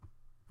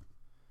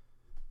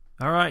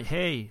All right,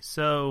 hey,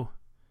 so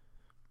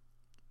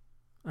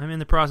I'm in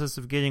the process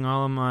of getting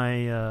all of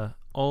my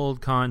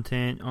old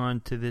content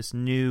onto this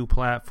new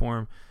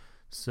platform.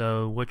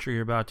 So what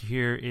you're about to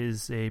hear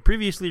is a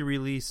previously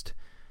released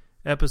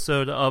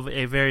episode of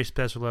a very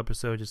special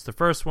episode. It's the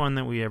first one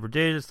that we ever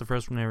did. It's the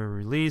first one ever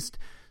released.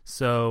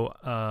 So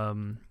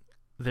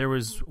there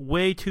was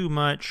way too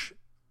much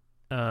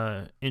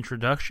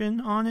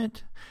introduction on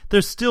it.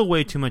 There's still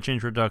way too much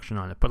introduction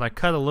on it, but I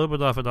cut a little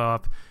bit of it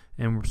off.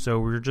 And so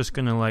we're just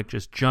going to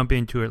just jump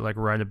into it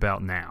right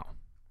about now.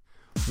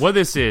 What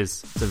this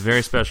is, it's a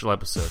very special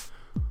episode.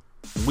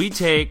 We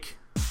take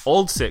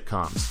old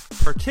sitcoms,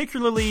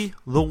 particularly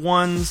the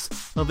ones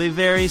of a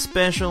very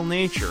special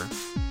nature,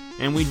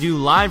 and we do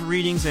live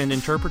readings and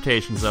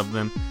interpretations of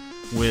them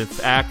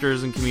with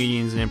actors and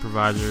comedians and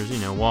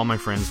improvisers, all my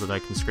friends that I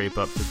can scrape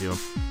up to do.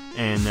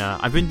 And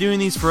I've been doing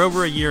these for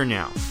over a year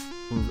now.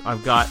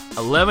 I've got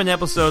 11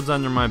 episodes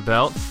under my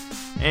belt.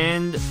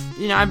 And,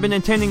 I've been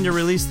intending to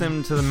release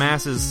them to the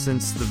masses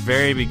since the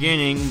very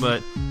beginning,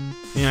 but,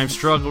 I've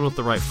struggled with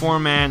the right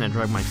format, and I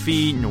drag my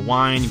feet, and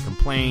whine and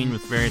complain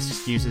with various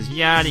excuses,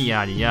 yada,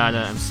 yada,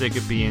 yada. I'm sick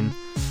of being,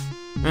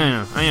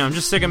 I'm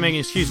just sick of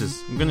making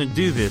excuses. I'm gonna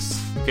do this,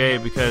 okay,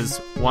 because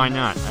why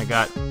not? I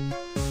got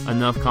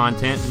enough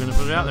content, I'm gonna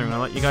put it out there, I'm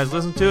gonna let you guys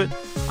listen to it.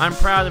 I'm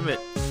proud of it.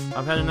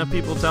 I've had enough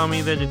people tell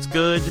me that it's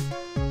good,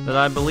 that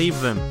I believe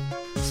them.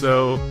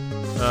 So,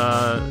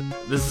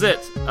 this is it.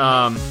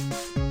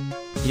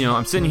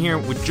 I'm sitting here,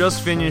 we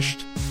just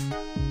finished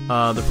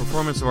the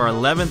performance of our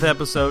 11th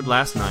episode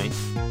last night,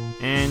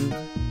 and,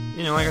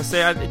 like I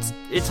say,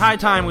 it's high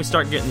time we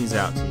start getting these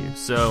out to you.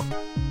 So,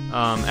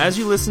 as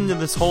you listen to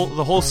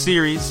the whole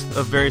series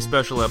of very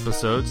special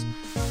episodes,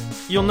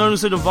 you'll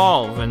notice it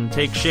evolve and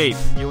take shape.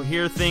 You'll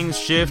hear things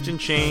shift and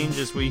change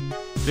as we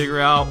figure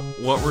out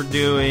what we're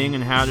doing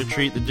and how to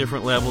treat the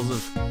different levels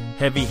of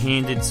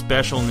heavy-handed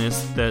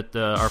specialness that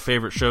our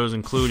favorite shows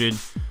included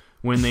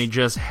when they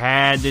just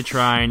had to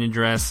try and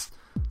address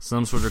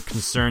some sort of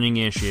concerning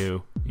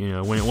issue,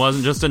 when it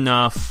wasn't just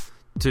enough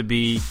to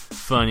be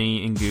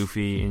funny and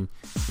goofy, and,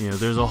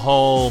 there's a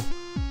whole,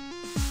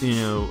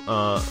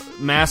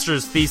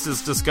 master's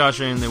thesis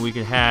discussion that we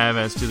could have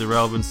as to the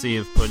relevancy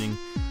of putting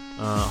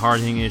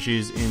hard-hitting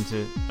issues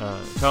into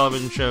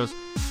television shows.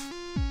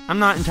 I'm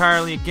not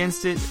entirely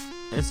against it.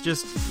 It's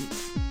just,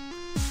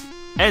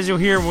 as you'll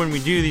hear when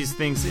we do these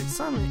things, and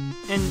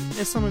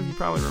as some of you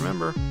probably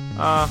remember,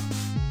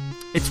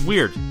 it's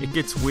weird. It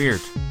gets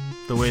weird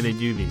the way they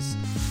do these.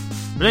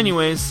 But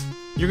anyways,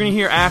 you're going to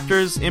hear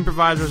actors,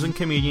 improvisers, and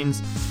comedians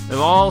of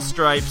all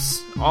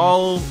stripes,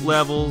 all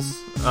levels,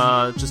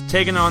 just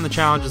taking on the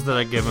challenges that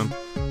I give them.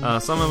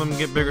 Some of them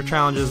get bigger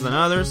challenges than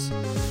others.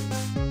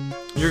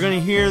 You're going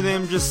to hear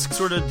them just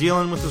sort of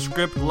dealing with the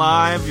script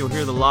live. You'll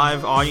hear the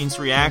live audience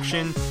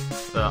reaction.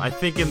 I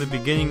think in the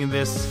beginning of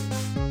this,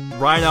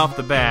 right off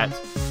the bat,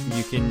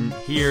 you can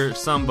hear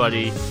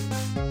somebody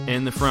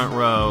in the front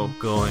row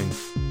going,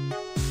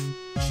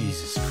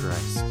 Jesus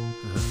Christ.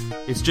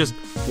 It's just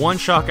one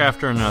shock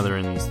after another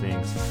in these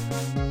things.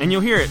 And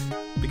you'll hear it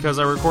because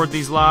I record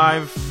these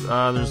live.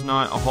 There's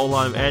not a whole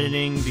lot of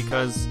editing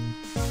because,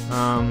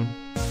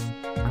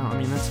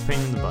 that's a pain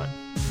in the butt.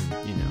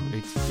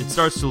 It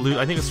starts to lose.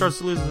 I think it starts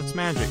to lose its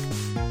magic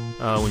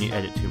when you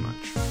edit too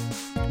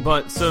much.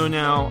 But so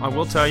now I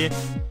will tell you,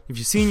 if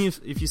you've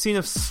seen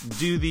us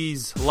do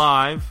these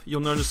live,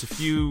 you'll notice a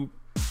few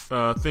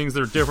things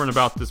that are different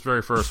about this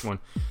very first one.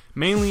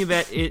 Mainly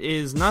that it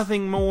is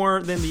nothing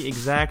more than the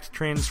exact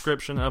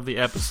transcription of the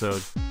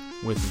episode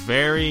with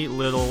very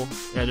little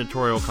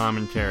editorial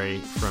commentary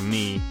from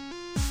me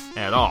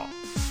at all.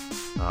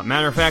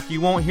 Matter of fact,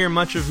 you won't hear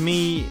much of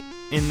me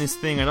in this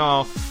thing at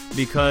all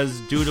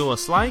because due to a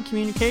slight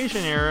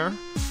communication error,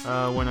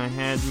 when I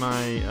had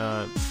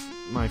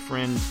my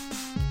friend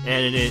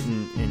edit it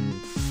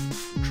and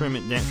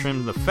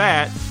trim the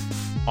fat,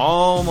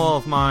 all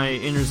of my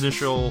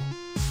interstitial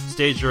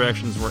stage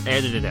directions were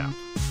edited out.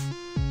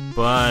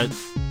 But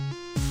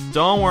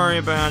don't worry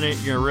about it.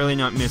 You're really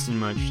not missing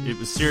much. It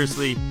was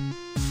seriously,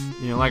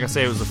 like I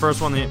say, it was the first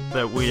one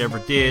that we ever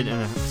did,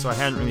 and so I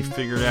hadn't really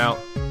figured out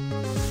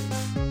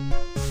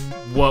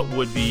what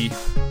would be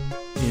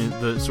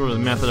the sort of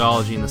the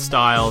methodology and the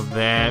style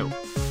that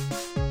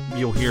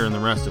you'll hear in the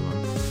rest of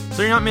them.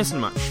 So you're not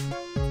missing much.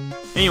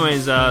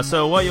 Anyways,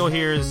 so what you'll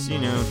hear is,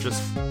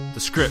 just the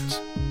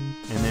script,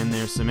 and then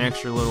there's some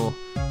extra little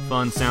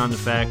fun sound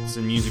effects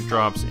and music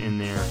drops in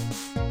there.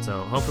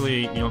 So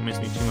hopefully you don't miss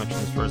me too much in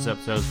this first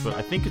episode, but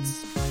I think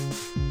it's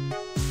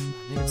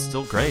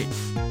still great.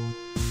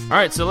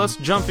 Alright, so let's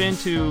jump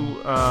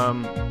into a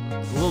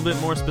little bit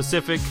more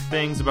specific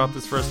things about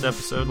this first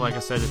episode. Like I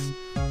said,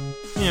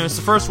 it's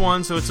the first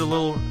one, so it's a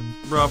little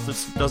rough. It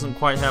doesn't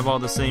quite have all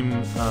the same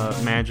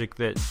magic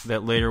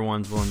that later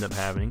ones will end up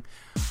having.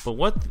 But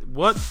what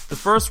the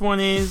first one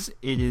is,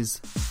 it is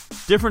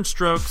Diff'rent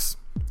Strokes,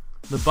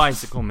 the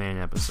Bicycle Man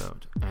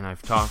episode. And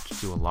I've talked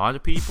to a lot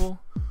of people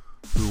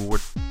who were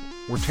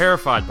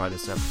terrified by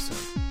this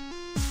episode.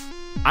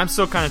 I'm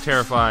still kind of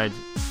terrified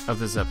of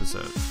this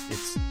episode.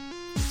 It's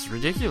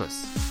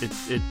ridiculous.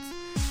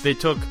 They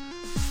took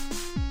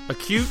a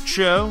cute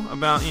show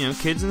about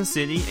kids in the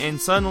city, and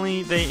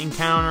suddenly they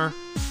encounter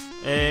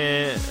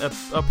a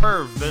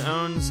perv that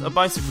owns a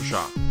bicycle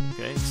shop.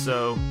 Okay,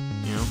 so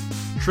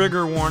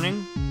trigger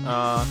warning.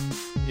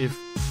 If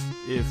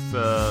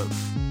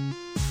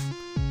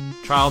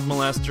child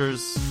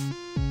molesters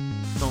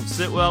don't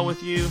sit well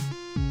with you,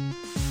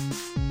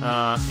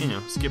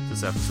 skip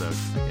this episode,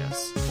 I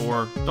guess.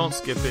 Or don't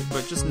skip it,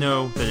 but just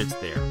know that it's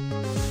there.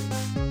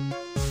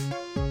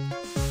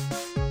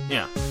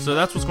 Yeah, so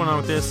that's what's going on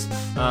with this.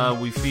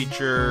 We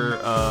feature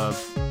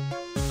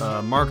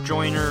Mark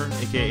Joyner,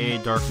 a.k.a.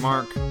 Dark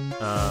Mark,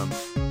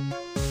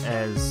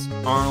 as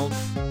Arnold.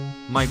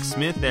 Mike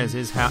Smith as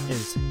his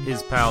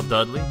pal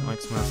Dudley.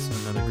 Mike Smith's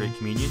another great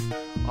comedian.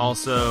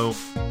 Also,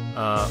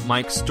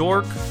 Mike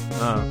Storck,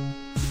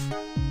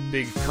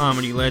 big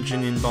comedy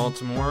legend in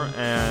Baltimore,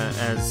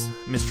 as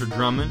Mr.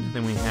 Drummond.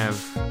 Then we have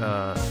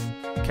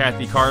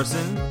Kathy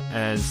Carson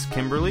as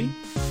Kimberly.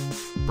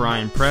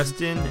 Bryan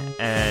Preston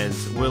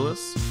as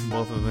Willis.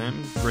 Both of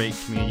them great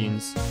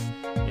comedians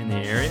in the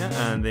area.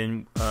 And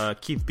then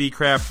Keith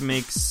Beecraft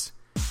makes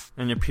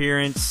an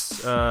appearance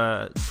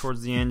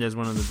towards the end as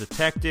one of the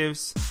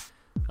detectives.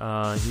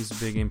 He's a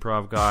big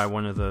improv guy,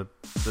 one of the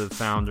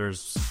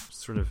founders,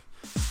 sort of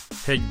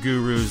head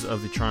gurus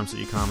of the Charm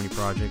City Comedy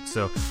Project.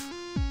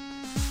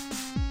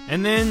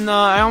 And then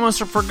I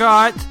almost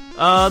forgot,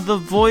 the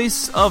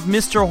voice of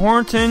Mr.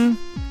 Hornton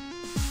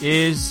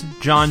is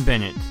John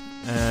Bennett.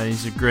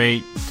 He's a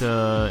great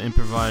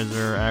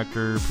improviser,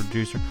 actor,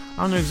 producer.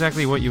 I don't know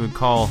exactly what you would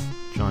call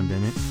John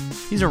Bennett.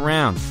 He's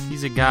around.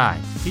 He's a guy.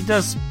 He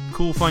does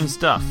cool, fun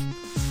stuff.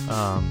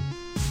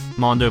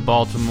 Mondo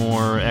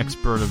Baltimore,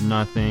 Expert of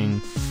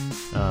Nothing,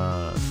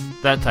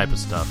 that type of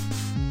stuff.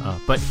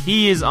 But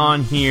he is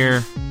on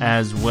here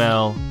as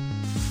well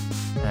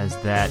as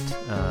that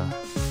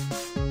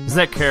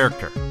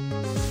character.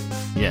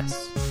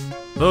 Yes.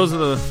 Those are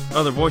the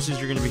other voices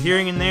you're going to be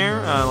hearing in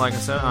there. Like I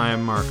said, I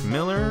am Mark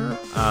Miller.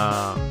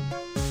 I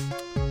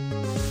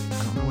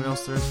don't know what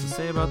else there is to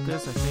say about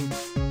this. I think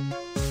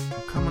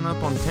I'm coming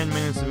up on 10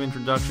 minutes of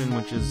introduction,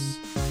 which is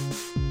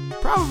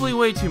probably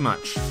way too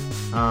much.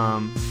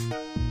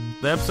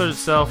 The episode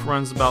itself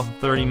runs about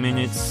 30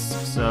 minutes,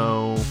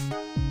 so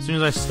as soon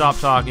as I stop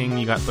talking,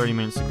 you got 30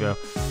 minutes to go.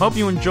 Hope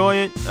you enjoy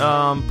it.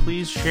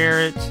 Please share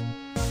it.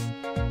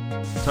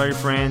 Tell your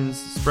friends.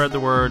 Spread the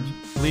word.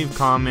 Leave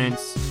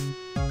comments.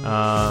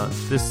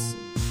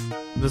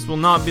 This will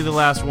not be the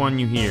last one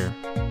you hear.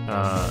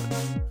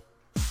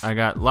 I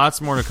got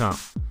lots more to come.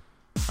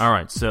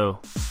 Alright, so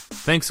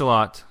thanks a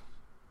lot.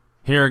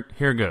 Here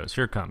goes.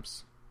 Here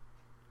comes.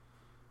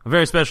 A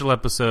very special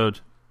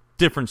episode.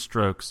 Diff'rent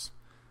Strokes.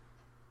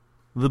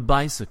 The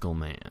Bicycle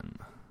Man.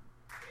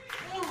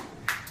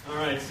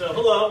 Alright, so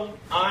hello.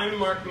 I'm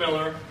Mark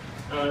Miller.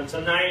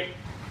 Tonight,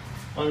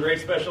 on a very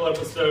special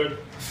episode,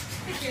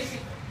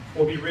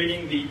 we'll be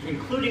reading the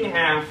concluding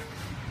half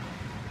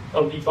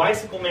of the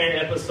Bicycle Man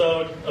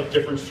episode of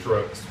Diff'rent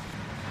Strokes.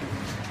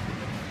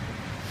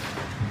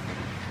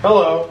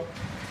 Hello,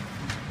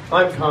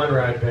 I'm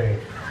Conrad Bain.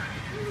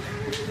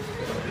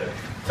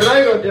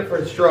 Tonight on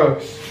Diff'rent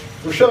Strokes,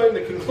 we're showing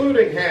the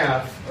concluding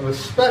half of a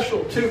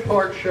special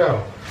two-part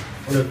show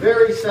on a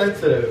very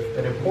sensitive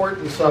and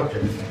important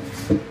subject.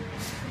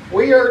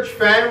 We urge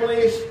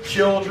families,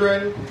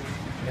 children,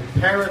 and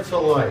parents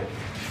alike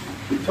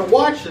to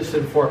watch this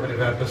informative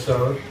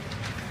episode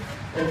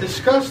and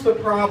discuss the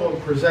problem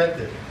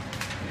presented,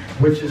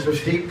 which is of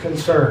deep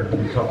concern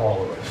to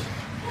all of us.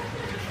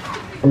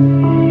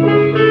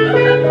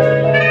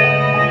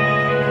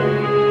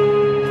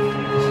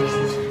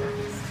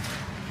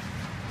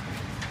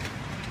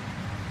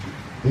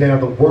 Now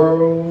the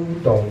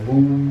world don't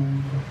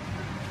move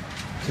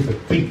to the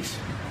beat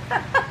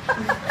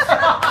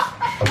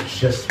of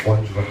just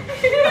one drum.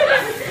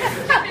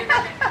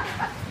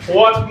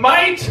 What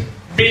might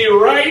be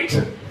right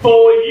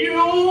for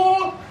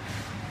you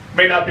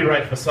may not be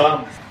right for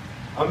some.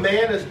 A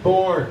man is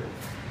born.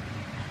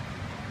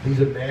 He's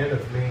a man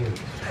of means.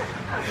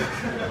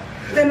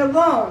 Then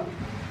along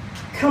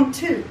come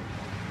two.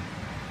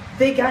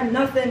 They got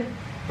nothing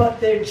but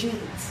their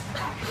genes.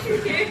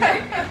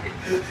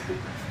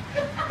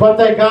 But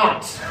they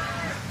got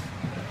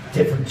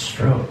different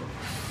strokes.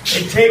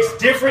 It takes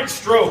different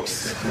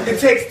strokes. It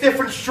takes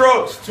different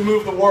strokes to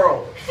move the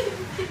world.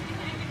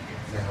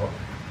 Now,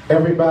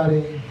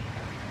 everybody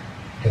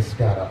has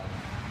got a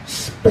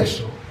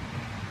special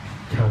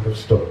kind of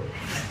story.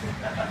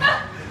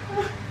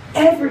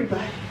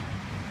 Everybody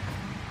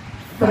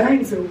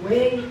finds a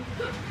way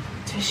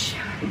to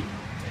shine.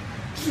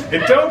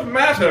 It don't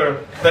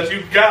matter that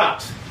you've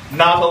got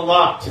not a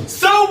lot.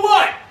 So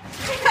what?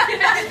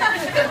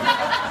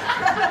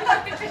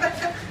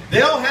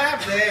 They'll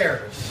have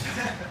theirs.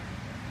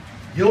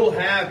 You'll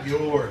have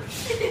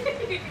yours.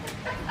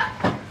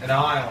 And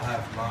I'll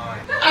have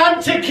mine.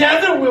 And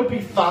together we'll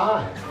be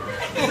fine.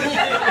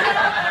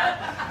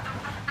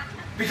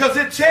 Because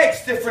it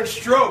takes different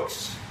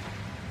strokes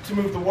to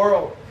move the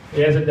world.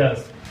 Yes, it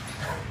does.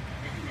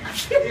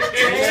 It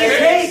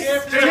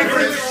takes different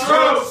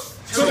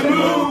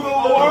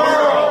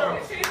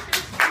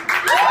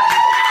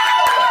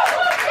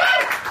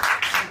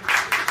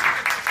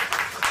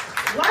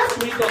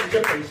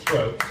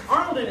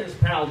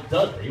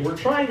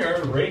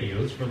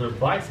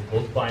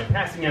bicycles by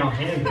passing out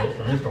handbills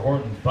from Mr.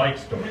 Horton's bike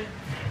store.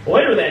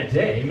 Later that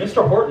day,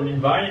 Mr. Horton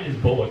invited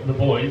the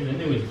boys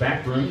into his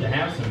back room to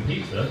have some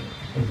pizza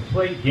and to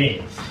play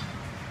games.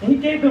 And he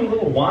gave them a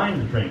little wine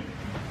to drink.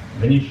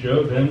 And then he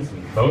showed them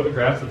some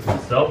photographs of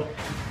himself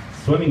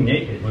swimming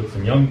naked with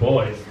some young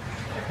boys,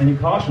 and he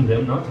cautioned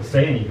them not to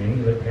say anything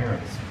to their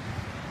parents.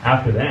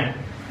 After that,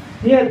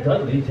 he had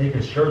Dudley take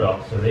his shirt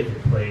off so they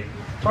could play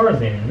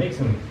Tarzan and make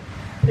some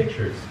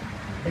pictures.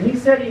 And he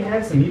said he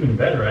had some even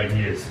better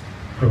ideas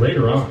for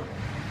later on.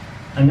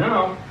 And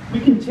now, we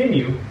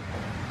continue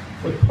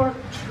with part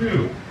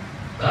 2.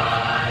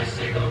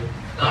 Bicycle,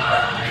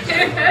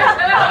 bicycle,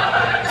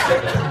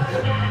 bicycle,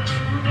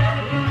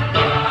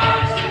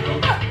 bicycle, bicycle,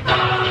 bicycle.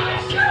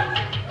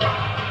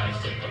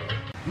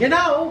 You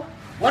know,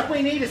 what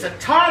we need is a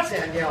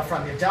Tarzan yell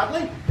from you,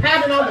 Dudley.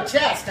 Pat it on the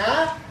chest,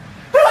 huh?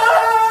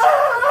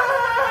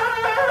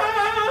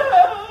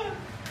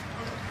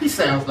 He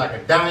sounds like a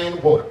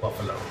dying water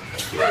buffalo.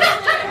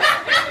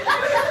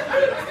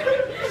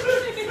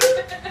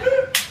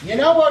 You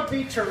know what would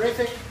be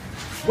terrific?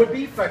 Would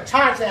be for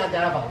Tarzan to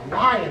have a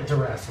lion to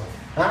wrestle,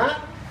 huh?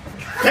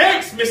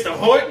 Thanks, Mr.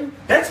 Horton.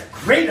 That's a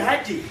great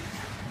idea.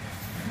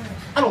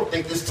 I don't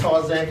think this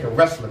Tarzan can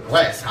wrestle a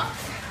grasshopper.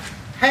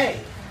 Hey,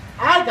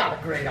 I got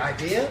a great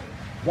idea.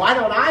 Why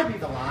don't I be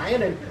the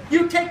lion and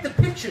you take the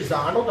pictures,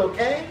 Arnold,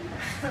 okay?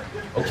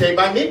 Okay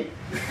by me.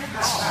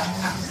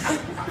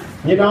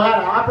 You know how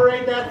to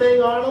operate that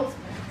thing, Arnold?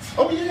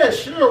 Oh, yeah,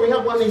 sure. We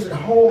have one of these at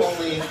home,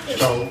 only,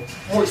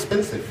 more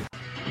expensive.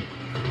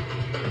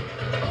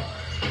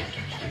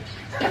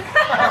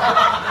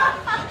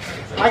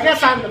 I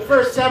guess I'm the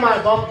first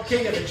semi-bald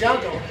king of the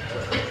jungle.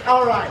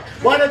 All right,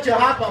 why don't you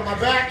hop on my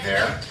back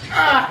there?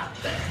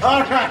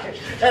 All right,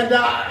 and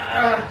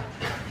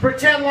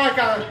pretend like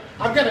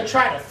I'm going to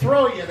try to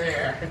throw you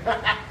there.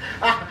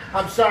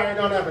 I'm sorry I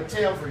don't have a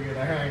tail for you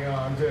to hang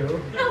on to.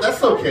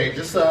 That's okay.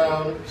 Just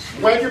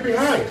wag your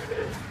behind.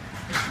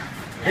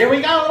 Here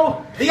we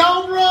go. The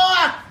old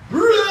roar.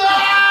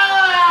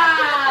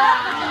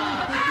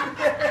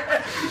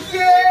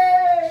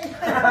 Yay!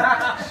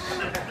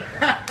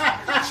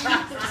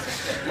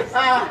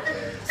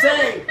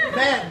 Say,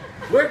 men,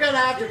 we're going to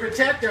have to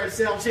protect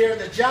ourselves here in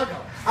the jungle.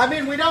 I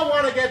mean, we don't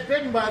want to get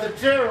bitten by the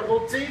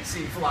terrible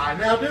tsetse fly,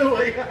 now do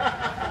we?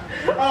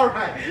 All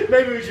right,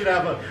 maybe we should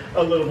have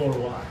a little more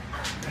wine.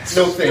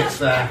 No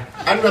thanks,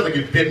 I'd rather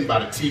get bitten by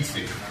the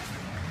tsetse.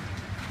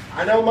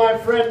 I know my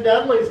friend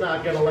Dudley's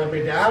not going to let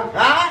me down.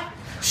 Huh?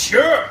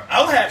 Sure,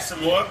 I'll have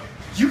some more.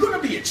 You gonna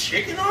be a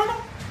chicken,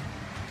 Arnold?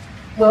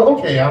 Well,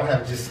 okay, I'll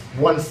have just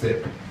one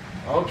sip.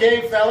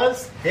 Okay,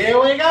 fellas, here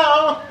we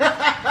go.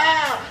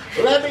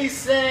 Let me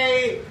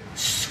say,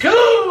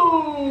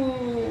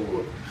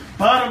 skoo!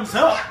 Bottoms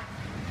up.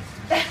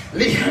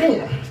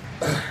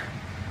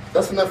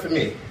 That's enough for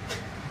me.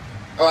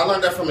 Oh, I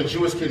learned that from a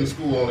Jewish kid in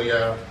school, only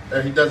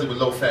he does it with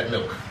low-fat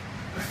milk.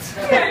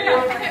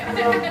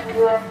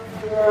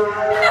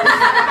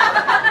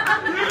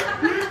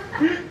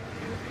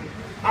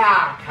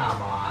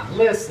 Come on,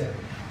 listen.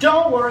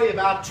 Don't worry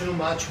about too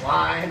much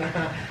wine.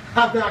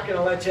 I'm not going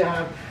to let you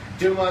have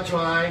too much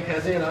wine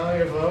because,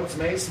 your folks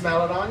may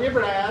smell it on your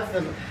breath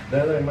and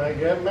then they might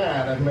get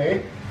mad at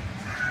me.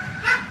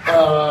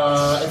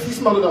 If you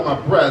smelled it on my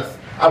breath,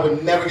 I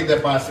would never get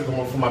that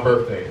bicycle for my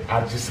birthday.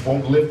 I just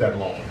won't live that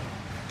long.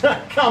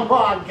 Come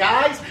on,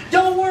 guys.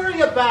 Don't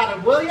worry about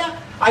it, will ya?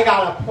 I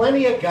got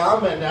plenty of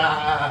gum and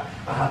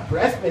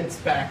breath mints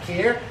back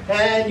here,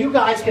 and you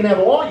guys can have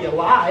all you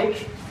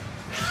like.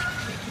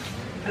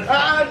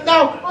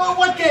 Now,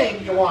 what game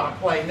do you want to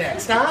play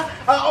next, huh?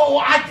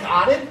 I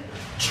got it.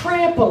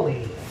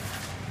 Trampoline.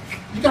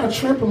 You got a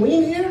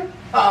trampoline here?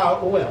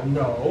 Well,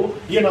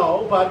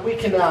 no, but we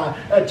can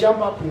jump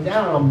up and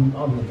down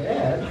on the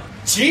bed.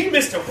 Gee,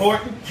 Mr.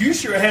 Horton, you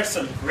sure have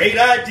some great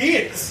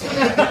ideas.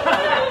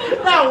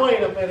 Now,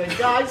 wait a minute,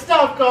 guys.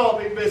 Don't call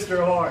me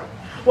Mr. Horton.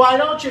 Why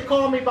don't you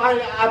call me by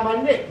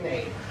my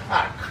nickname,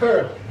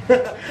 Curly?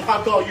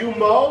 I'll call you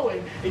Mo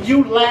and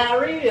you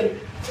Larry,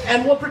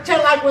 and we'll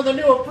pretend like we're the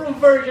new approved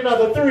version of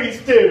the Three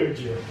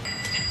Stooges.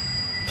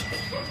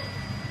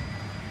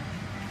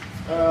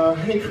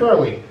 Hey,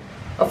 Curly,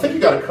 I think you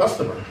got a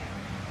customer.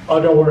 Oh,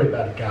 don't worry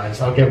about it,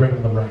 guys. I'll get rid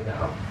of them right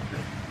now.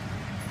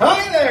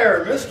 Hi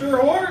there, Mr.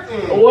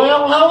 Horton.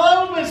 Well,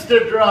 hello,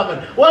 Mr.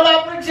 Drummond. What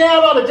up brings you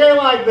out on a day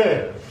like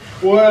this?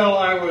 Well,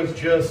 I was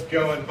just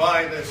going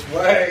by this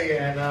way,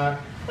 and I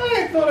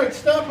thought I'd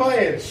stop by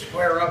and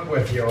square up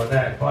with you on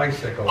that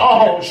bicycle.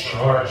 Oh,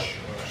 sure.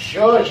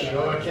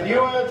 Can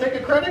you take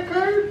a credit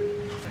card?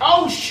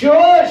 Oh, sure.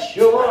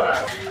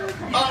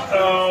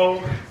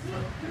 Uh-oh.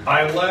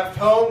 I left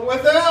home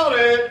without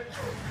it.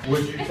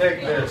 Would you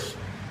take this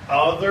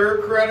other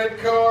credit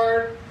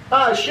card?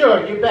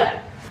 Sure, you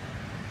bet.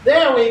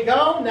 There we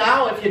go.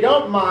 Now, if you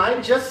don't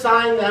mind, just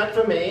sign that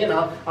for me, and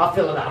I'll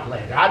fill it out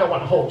later. I don't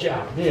want to hold you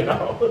out,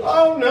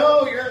 Oh,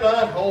 no, you're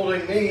not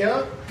holding me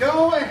up.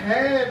 Go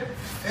ahead,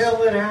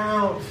 fill it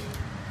out.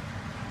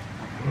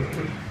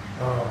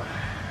 Oh,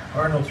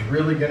 Arnold's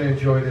really going to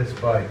enjoy this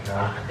bike,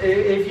 huh?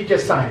 If you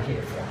just sign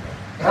here for me.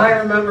 I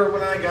remember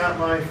when I got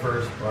my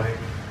first bike.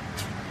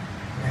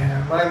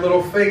 Yeah, my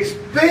little face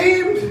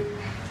beamed.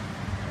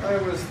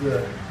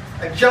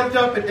 I jumped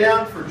up and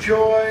down for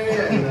joy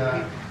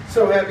and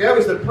so happy. I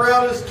was the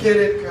proudest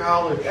kid in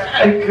college.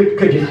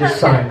 Could you just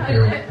sign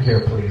here,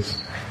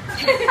 please?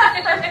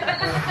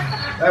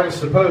 That was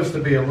supposed to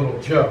be a little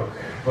joke,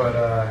 but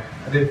I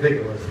didn't think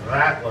it was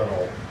that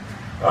little.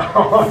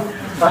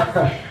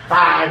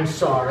 I'm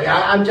sorry.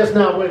 I'm just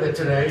not with it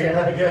today,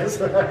 I guess.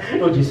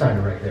 Would you sign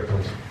it right there,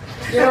 please?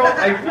 You know,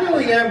 I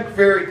really am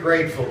very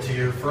grateful to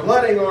you for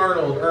letting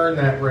Arnold earn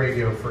that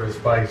radio for his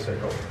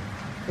bicycle.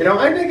 You know,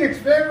 I think it's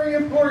very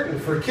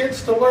important for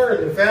kids to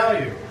learn the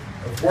value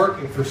of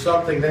working for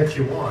something that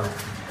you want.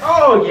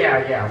 Oh,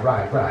 yeah,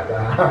 right.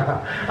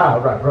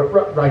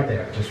 Right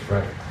there, just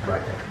right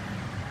there.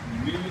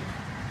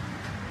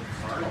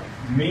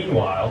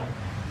 Meanwhile,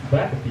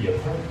 back at the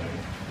apartment.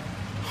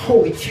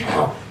 Holy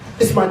cow,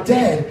 it's my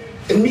dad,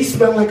 and me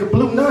smell like a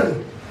blue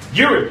nun.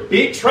 You're in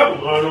big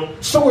trouble,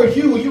 Arnold. So are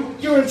you.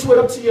 You're into it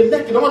up to your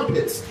neck and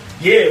armpits.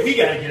 Yeah, we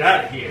gotta get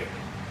out of here.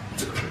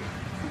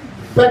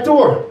 Back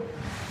door.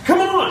 Come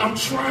on. I'm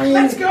trying.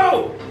 Let's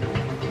go.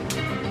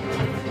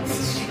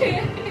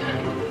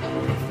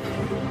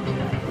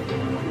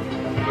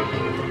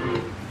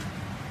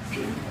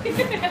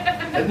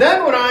 And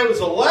then when I was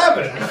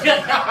 11,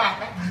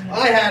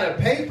 I had a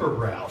paper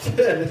route.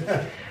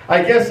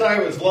 I guess I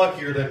was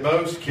luckier than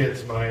most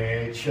kids my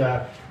age.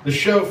 The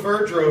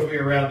chauffeur drove me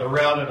around the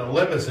route in a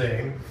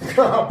limousine.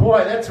 Oh,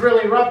 boy, that's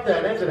really rough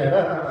then, isn't it?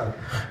 Am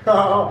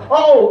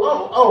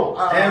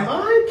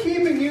I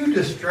keeping you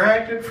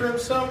distracted from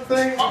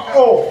something?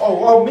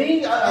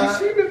 Me? You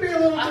seem to be a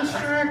little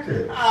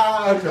distracted. No.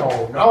 I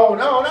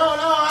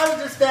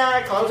was just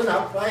closing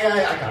up.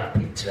 I got a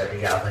pizza to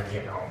the oven,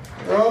 you know.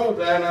 Oh,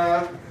 then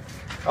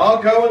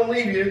I'll go and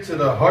leave you to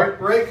the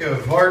heartbreak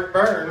of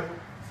heartburn.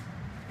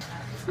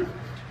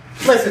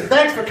 Listen,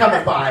 thanks for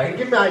coming by, and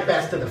give my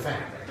best to the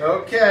family.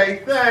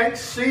 Okay, thanks.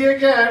 See you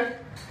again.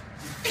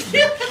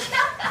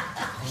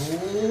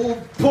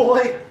 Oh,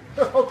 boy.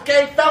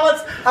 Okay,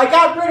 fellas, I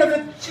got rid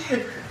of the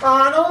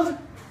Arnold.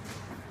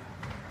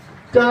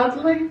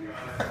 Dudley.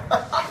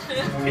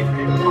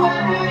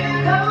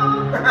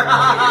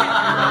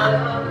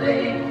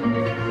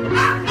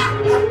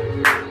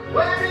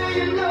 Where do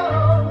you go?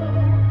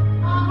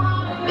 I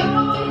wanna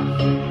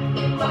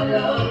know, my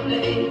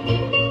lovely.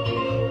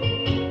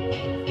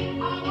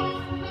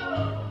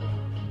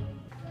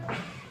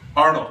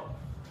 Arnold.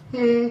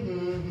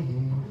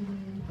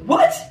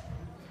 What?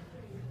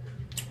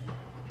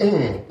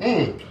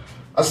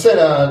 I said,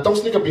 don't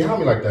sneak up behind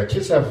me like that.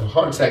 Kids have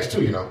heart attacks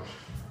too, you know.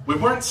 We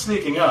weren't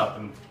sneaking up,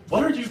 and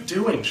what are you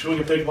doing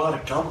chewing a big wad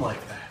of gum like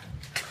that?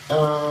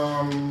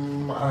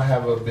 I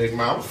have a big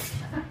mouth.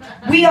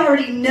 We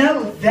already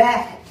know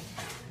that.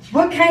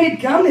 What kind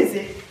of gum is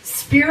it?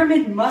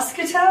 Spearmint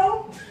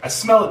Muscatel? I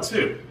smell it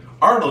too.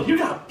 Arnold, you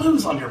got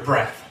booze on your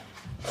breath.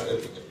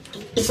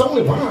 It's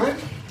only wine.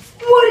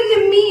 What do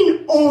you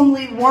mean,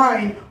 only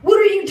wine? What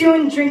are you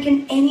doing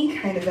drinking any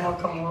kind of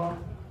alcohol?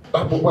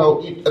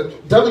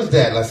 Dudley's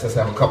dad lets us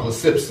have a couple of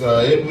sips.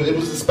 It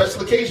was a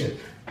special occasion.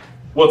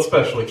 What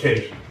special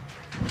occasion?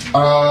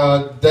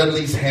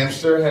 Dudley's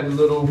hamster had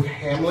little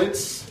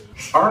hamlets.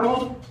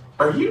 Arnold,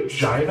 are you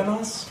jiving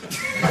us?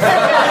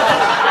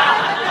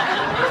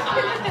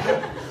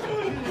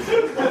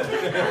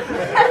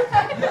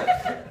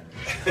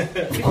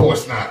 Of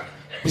course not.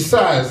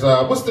 Besides,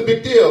 what's the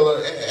big deal?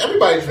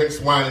 Everybody drinks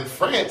wine in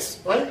France,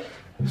 right?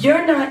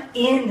 You're not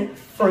in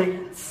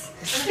France.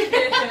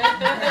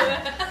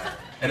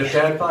 And if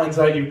Dad finds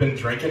out you've been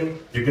drinking,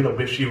 you're gonna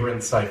wish you were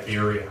in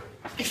Siberia.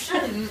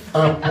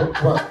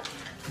 Well,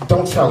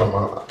 don't tell him.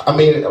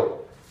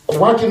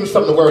 Why give him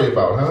something to worry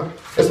about, huh?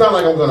 It's not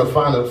like I'm gonna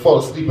fall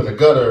asleep in a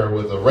gutter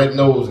with a red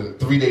nose and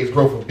 3 days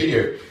growth of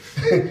beard.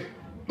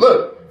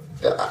 Look,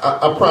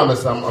 I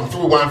promise I'm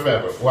through wine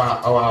forever.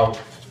 Well,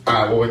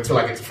 until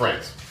I get to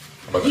France.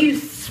 You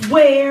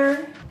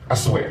swear? I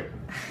swear.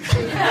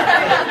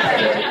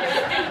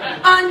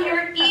 On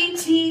your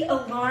ET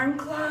alarm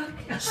clock?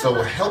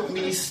 So help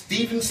me,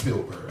 Steven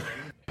Spielberg.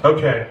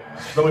 Okay,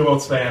 then we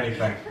won't say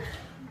anything.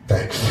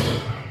 Thanks.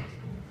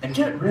 And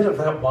get rid of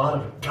that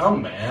wad of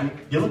gum, man.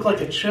 You look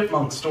like a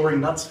chipmunk storing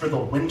nuts for the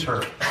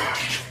winter.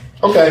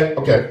 Okay.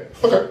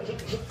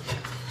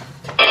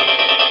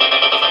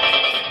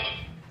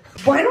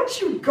 Why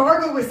don't you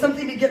gargle with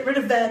something to get rid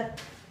of that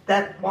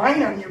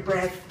wine on your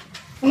breath?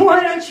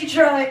 Why don't you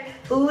try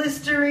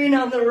Listerine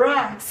on the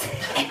rocks?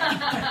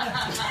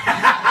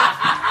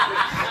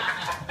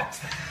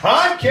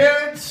 Hi,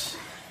 kids.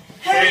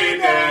 Hey,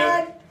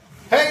 Dad.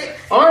 Hey,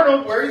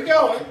 Arnold, where are you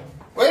going?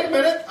 Wait a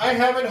minute, I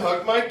haven't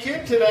hugged my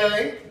kid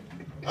today.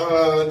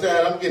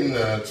 Dad, I'm getting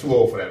too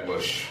old for that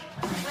mush.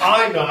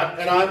 I'm not,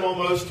 and I'm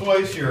almost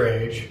twice your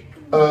age.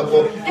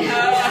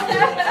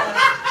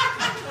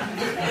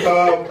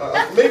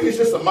 Maybe it's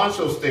just a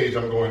macho stage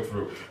I'm going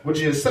through. Would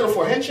you settle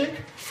for a handshake?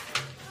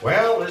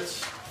 Well,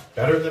 it's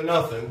better than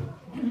nothing.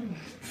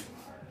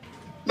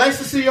 Nice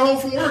to see you home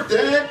from work,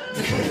 Dad.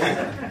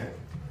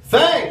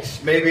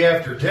 Thanks. Maybe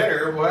after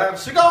dinner we'll have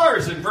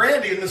cigars and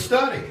brandy in the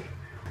study.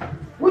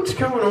 What's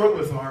going on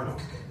with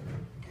Arnold?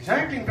 He's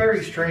acting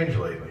very strange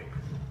lately.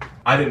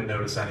 I didn't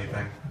notice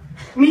anything.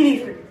 Me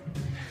neither.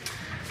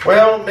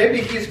 Well,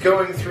 maybe he's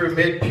going through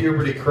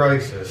mid-puberty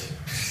crisis.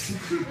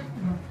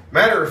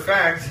 Matter of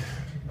fact,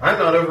 I'm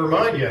not over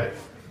mine yet.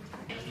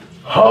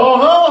 Ho,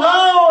 ho,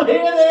 ho! Here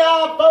they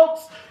are,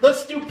 folks. The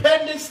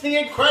stupendous, the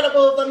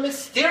incredible, the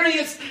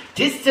mysterious,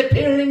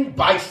 disappearing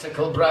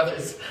Bicycle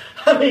Brothers.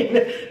 I mean,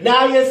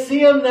 now you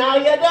see them, now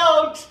you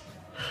don't.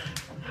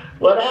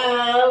 What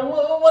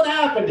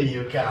happened to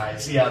you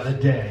guys the other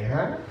day,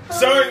 huh?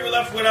 Sorry we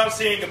left without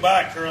saying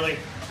goodbye, Curly.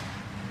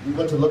 We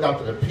went to look out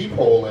to the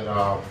peephole, and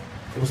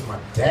it was my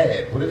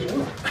dad. What did he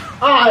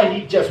want?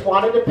 He just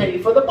wanted to pay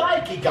for the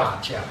bike he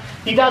got you.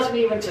 He doesn't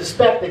even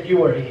suspect that you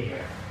were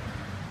here.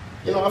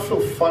 You know, I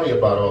feel funny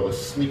about all this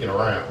sneaking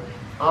around.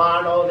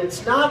 Arnold,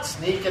 it's not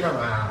sneaking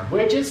around.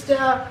 We're just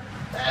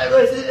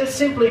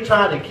simply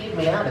trying to keep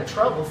me out of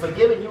trouble for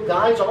giving you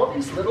guys all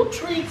these little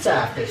treats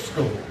after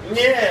school.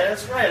 Yeah,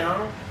 that's right,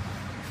 Arnold.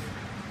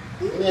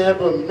 Yeah,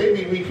 but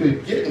maybe we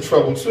could get in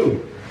trouble,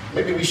 too.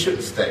 Maybe we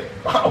shouldn't stay.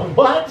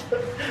 What?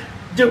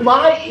 Do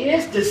my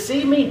ears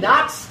deceive me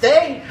not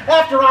stay?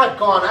 After I've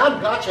gone out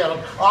and got you an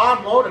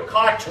armload of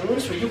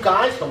cartoons for you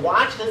guys to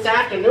watch this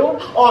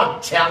afternoon on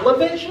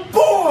television?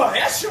 Boy,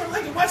 I sure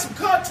like to watch some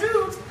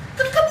cartoons.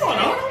 Come on,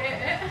 Arnold.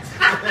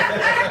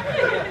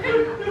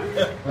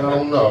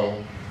 Oh,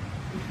 no.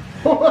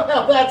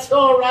 Well, that's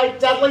all right,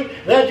 Dudley.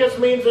 That just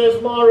means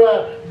there's more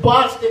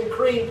Boston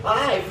cream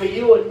pie for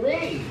you and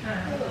me.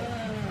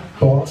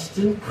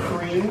 Boston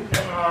cream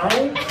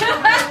pie?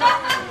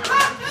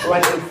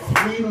 Like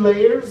with 3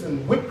 layers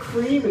and whipped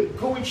cream and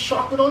gooey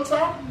chocolate on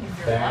top?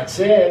 That's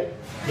it.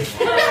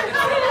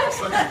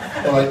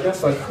 Well, I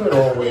guess I could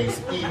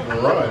always eat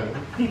and run.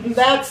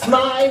 That's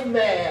my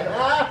man,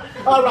 huh?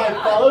 All right,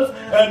 fellas,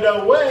 and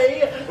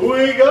away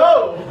we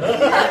go.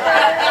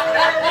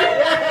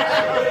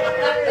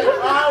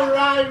 All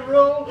right,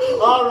 Roo.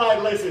 All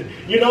right, listen.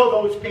 You know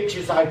those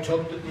pictures I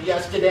took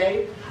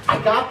yesterday? I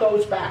got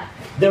those back.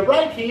 They're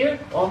right here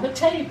on the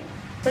table.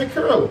 Hey,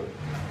 Curly,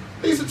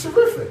 these are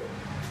terrific.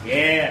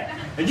 Yeah,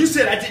 and you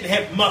said I didn't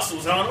have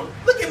muscles, Arnold.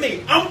 Look at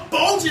me. I'm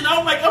bulging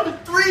out like I'm in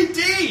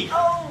 3D.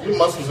 Oh. Your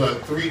muscles are in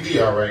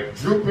 3D, all right.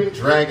 Drooping,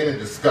 dragging, and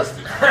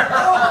disgusting.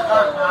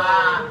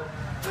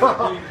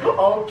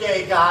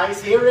 Okay,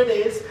 guys, here it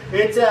is.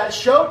 It's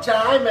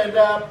showtime and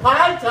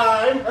pie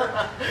time.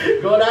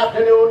 Good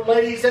afternoon,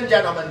 ladies and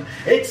gentlemen.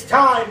 It's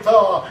time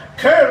for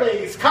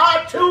Curly's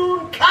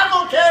Cartoon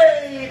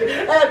Cavalcade,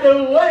 and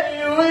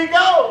away we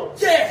go.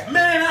 Yeah,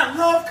 man, I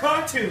love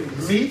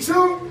cartoons. Me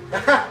too?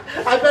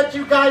 I bet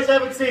you guys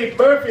haven't seen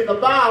Murphy the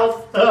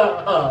Mouse.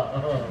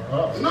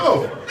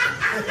 No.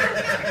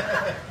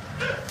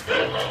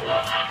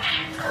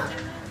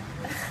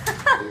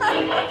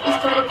 He's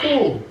kind of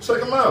cool.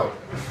 Check him out.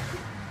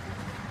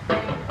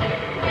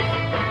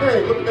 Hey,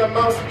 look at that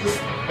mouse who just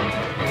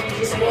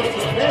lost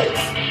his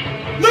pants.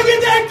 Look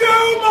at that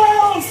girl,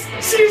 Mouse.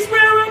 She's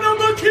wearing a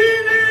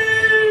bikini.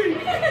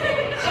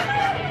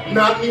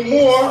 Not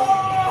anymore.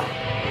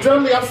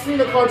 Dudley, I've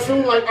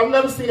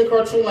never seen a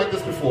cartoon like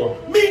this before.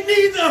 Me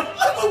neither.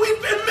 Look what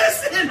we've been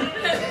missing.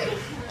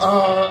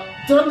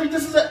 Dudley,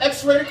 this is an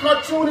X-rated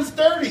cartoon. It's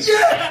dirty.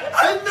 Yeah,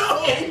 I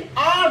know.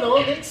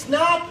 Arnold, it's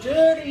not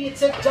dirty.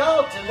 It's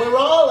adult, and we're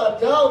all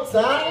adults,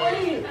 aren't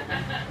we?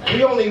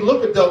 We only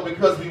look adult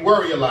because we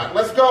worry a lot.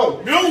 Let's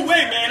go. No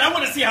way, man. I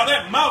want to see how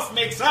that mouse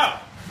makes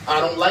out. I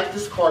don't like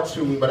this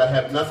cartoon, but I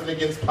have nothing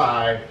against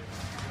pie.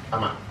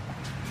 I'm out.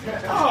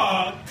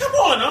 Aw, come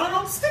on,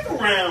 Arnold. Stick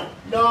around.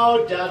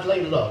 No,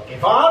 Dudley, look.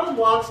 If Arnold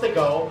wants to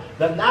go,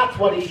 then that's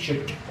what he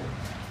should do.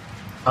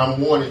 I'm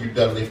warning you,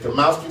 Dudley. If the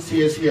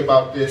Mouseketeers hear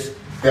about this,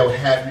 they'll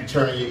have you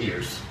turning your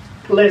ears.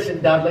 Listen,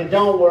 Dudley,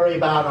 don't worry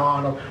about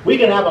Arnold. We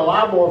can have a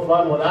lot more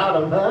fun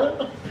without him,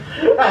 huh?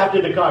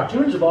 After the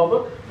cartoons are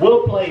over,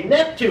 we'll play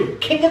Neptune,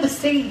 King of the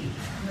Sea.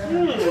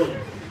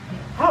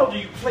 How do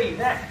you play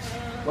that?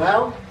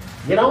 Well,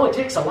 you know, it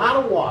takes a lot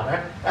of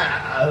water,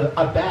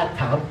 a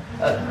bathtub,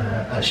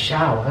 a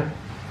shower.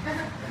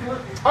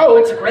 Oh,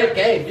 it's a great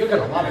game. You're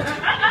going to love it.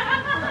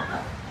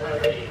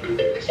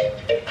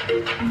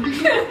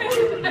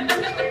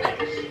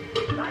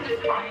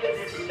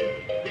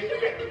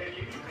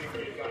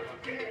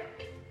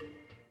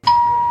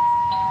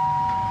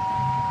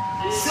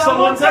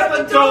 Someone's at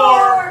the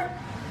door.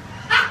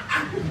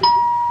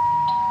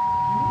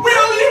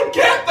 Will you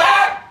get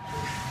that?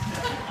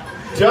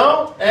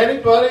 Don't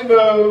anybody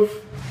move.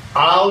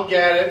 I'll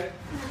get it.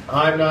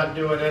 I'm not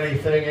doing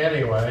anything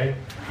anyway.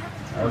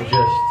 I'm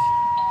just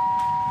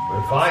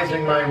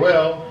revising my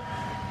will,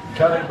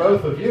 cutting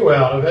both of you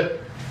out of it.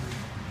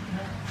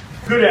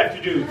 Good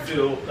afternoon,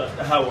 Phil.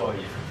 How are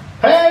you?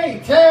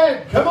 Hey,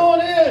 Ted, come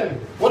on in.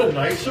 What a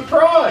nice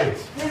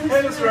surprise.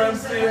 Hey, Mr.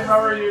 Ramsey, how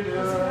are you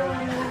doing?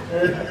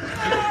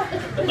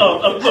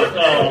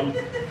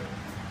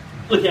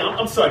 Look,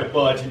 I'm sorry to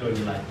barge you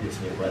like this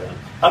here, but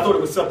I thought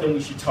it was something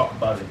we should talk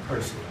about in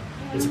person.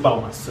 It's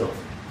about myself.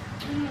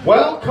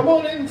 Well, come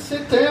on in and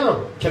sit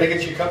down. Can I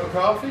get you a cup of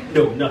coffee?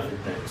 No, nothing,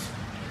 thanks.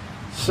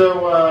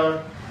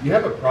 So, you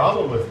have a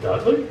problem with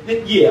Dudley?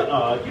 Yeah,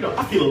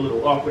 I feel a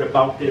little awkward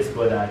about this,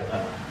 but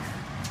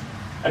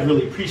I'd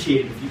really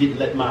appreciate it if you didn't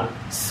let my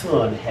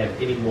son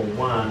have any more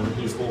wine when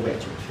he's over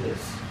at your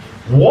place.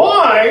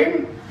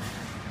 Wine?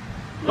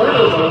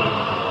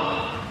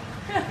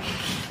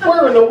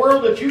 Where in the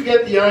world did you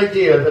get the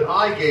idea that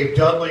I gave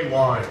Dudley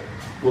wine?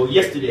 Well,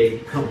 yesterday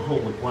he come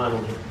home with wine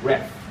on his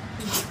breath.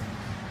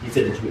 He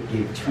said that you had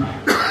gave it to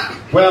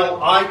him.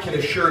 Well, I can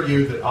assure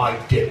you that I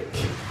didn't.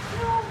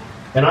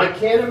 And I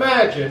can't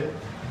imagine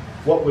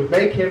what would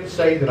make him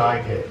say that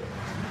I did.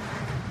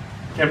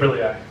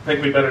 Kimberly, I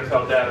think we better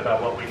tell Dad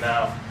about what we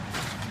know.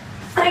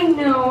 I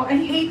know. I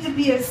hate to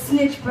be a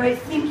snitch, but I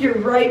think you're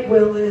right,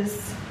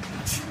 Willis.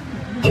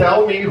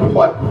 Tell me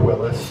what,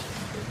 Willis?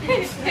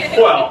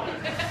 Well,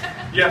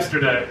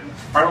 yesterday,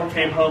 Arnold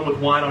came home with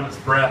wine on his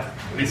breath,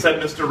 and he said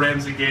Mr.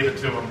 Ramsey gave it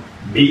to him.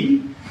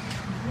 Me?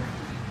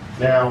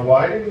 Now,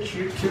 why didn't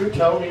you two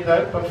tell me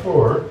that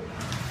before?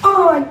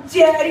 Oh,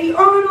 Daddy,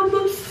 Arnold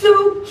looks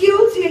so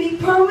guilty, and he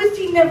promised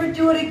he'd never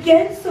do it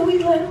again, so we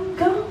let him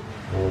go.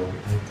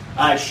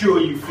 I assure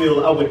you,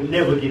 Phil, I would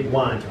never give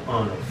wine to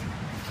Arnold.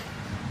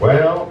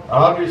 Well,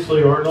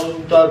 obviously Arnold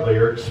and Dudley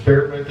are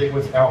experimenting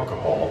with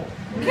alcohol.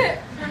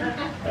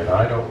 And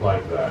I don't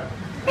like that.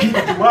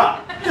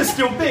 Wow, they're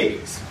still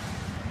babies.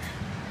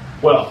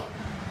 Well,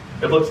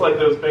 it looks like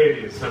those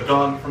babies have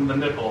gone from the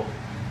nipple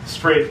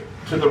straight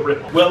to the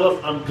ripple. Well,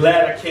 I'm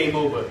glad I came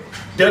over.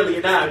 Dudley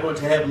and I are going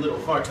to have a little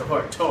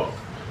heart-to-heart talk.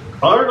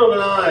 Arnold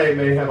and I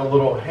may have a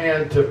little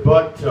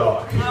hand-to-butt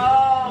talk.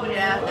 Oh,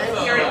 yeah,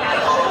 that's very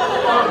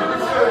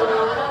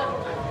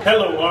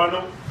Hello,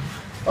 Arnold.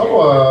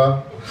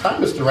 Oh, hi,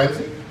 Mr.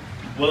 Ramsey.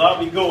 Well,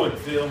 I'll be going,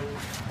 Phil.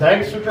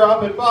 Thanks for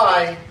dropping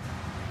by.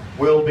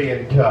 We'll be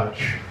in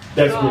touch.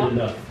 That's good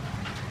enough.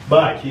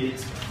 Bye,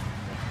 kids.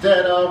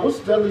 Dad, what's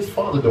Dudley's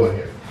father doing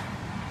here?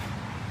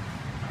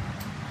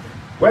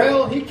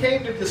 Well, he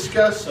came to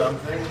discuss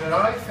something that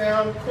I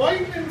found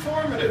quite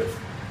informative.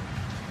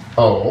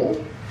 Oh?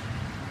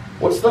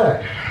 What's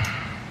that?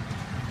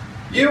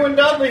 You and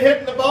Dudley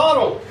hitting the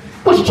bottle.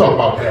 What you talking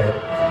about,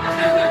 Dad?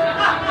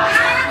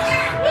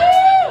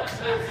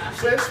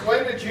 Since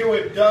when did you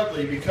and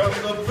Dudley become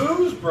the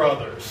Booze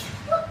Brothers?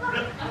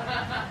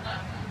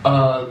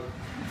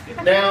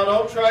 Now,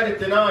 don't try to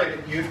deny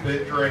that you've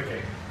been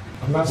drinking.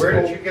 I'm not Where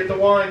supposed... did you get the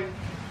wine?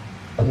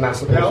 I'm not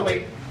supposed Tell to.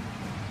 me.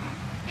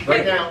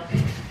 Right now.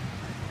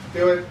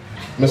 Do it.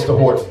 Mr.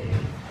 Horton.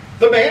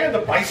 The man in the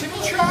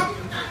bicycle shop?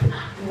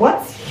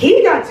 What's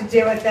he got to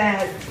do with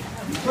that?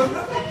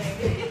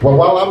 Well,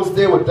 while I was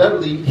there with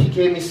Dudley, he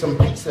gave me some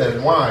pizza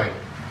and wine.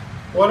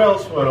 What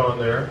else went on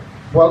there?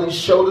 Well, he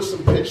showed us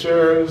some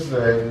pictures,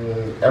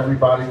 and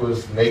everybody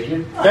was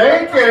naked.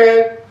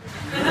 Naked!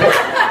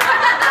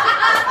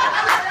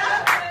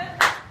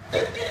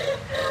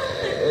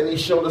 And he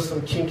showed us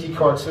some kinky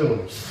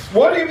cartoons.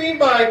 What do you mean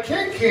by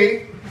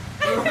kinky?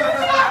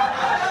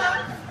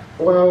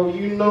 Well,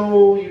 you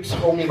know, you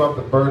told me about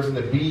the birds and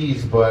the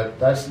bees, but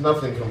that's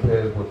nothing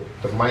compared to what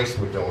the mice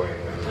were doing.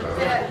 And,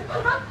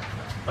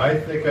 I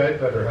think I'd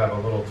better have a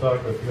little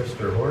talk with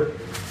Mr. Horton.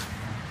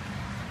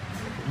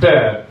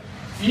 Dad,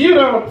 you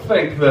don't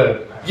think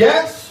that...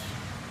 Yes,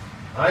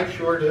 I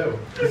sure do.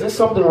 Is there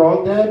something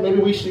wrong, Dad? Maybe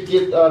we should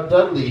get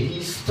Dudley.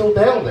 He's still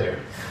down there.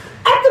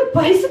 At the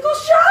bicycle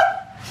shop?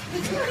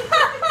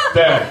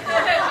 Dad,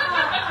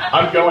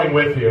 I'm going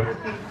with you.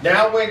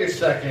 Now, wait a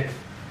second.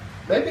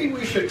 Maybe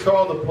we should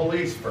call the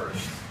police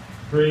first.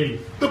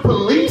 Breathe. The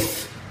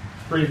police?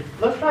 Breathe.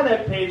 Let's try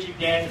that page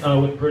again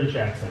with British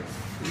accents.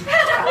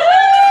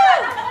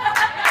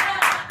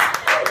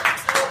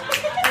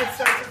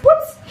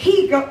 What's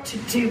he got to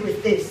do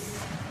with this?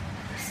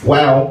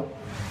 Well,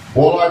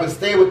 while I was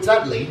there with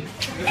Dudley,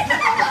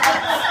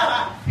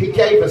 he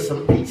gave us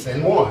some pizza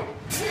and wine.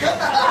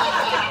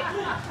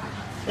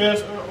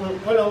 Yes,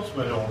 what else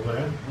went on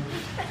there?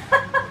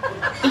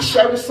 He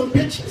showed us some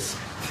pictures.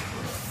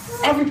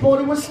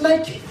 Everybody was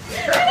naked.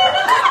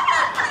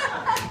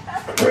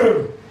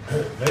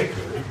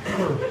 Naked?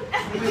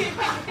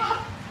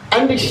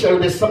 And he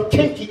showed us some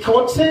kinky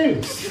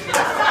cartoons.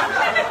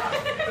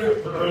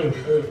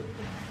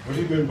 What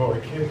do you mean by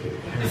kinky?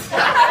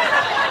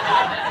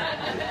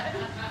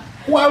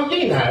 Well,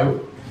 you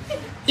know,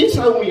 you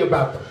told me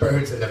about the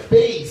birds and the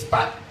bees,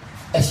 but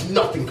it's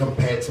nothing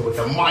compared to what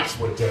the mice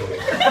were doing.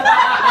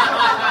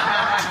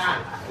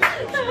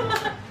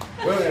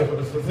 Well, yeah, but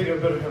I think I'd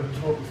better have a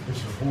talk with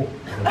Mr. Horton.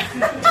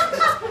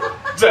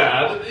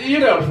 Dad, you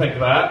don't think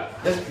that.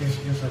 Yes,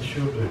 I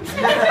should do.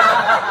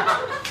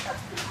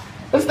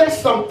 Is there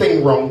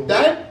something wrong,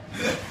 Dad?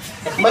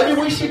 Maybe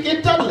we should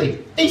get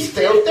Dudley. He's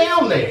still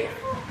down there.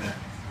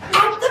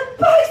 At the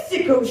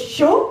bicycle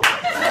shop?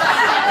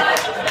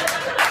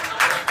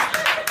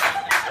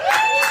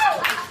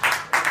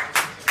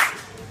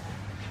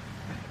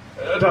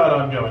 Dad,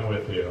 I'm going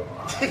with you.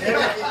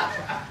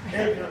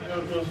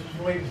 Just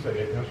wait a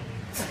second.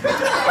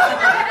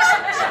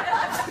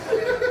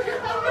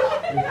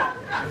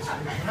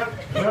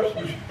 Perhaps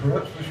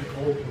we should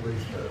call the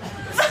police first.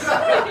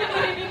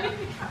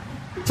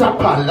 The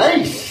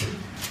police?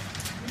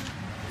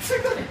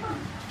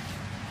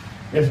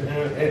 Yes,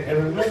 and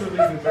remember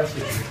leaving a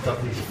message with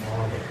Dudley's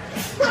father.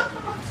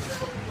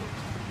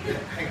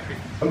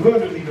 I'm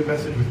going to leave a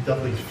message with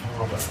Dudley's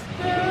father.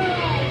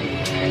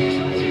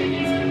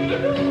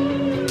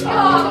 Oh,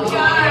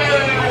 God.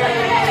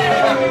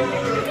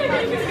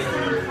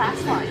 Class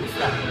lines,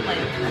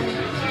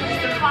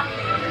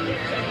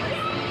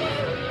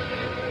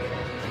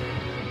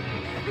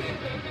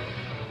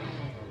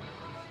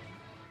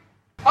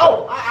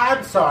 Oh,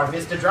 I'm sorry,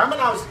 Mr. Drummond.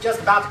 I was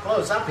just about to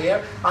close up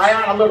here. I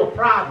had a little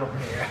problem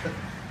here.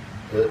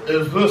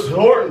 Is this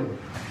Horton?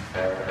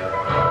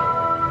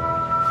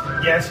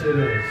 Yes, it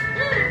is.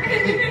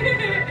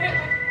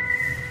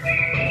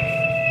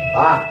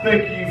 I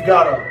think you've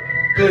got a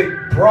big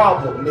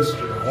problem,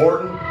 Mr.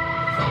 Horton.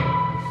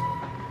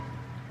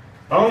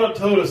 Arnold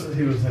told us that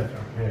he was there.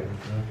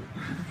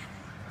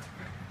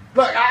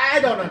 Look, I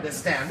don't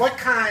understand. What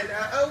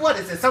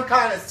is it? Some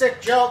kind of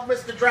sick joke,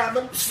 Mr.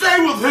 Drummond? Stay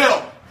with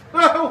him!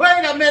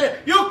 Wait a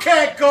minute. You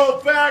can't go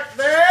back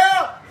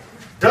there.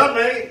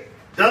 Dudley,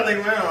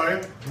 where are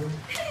you?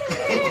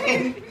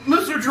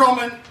 Mr.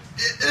 Drummond,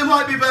 it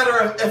might be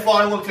better if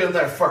I looked in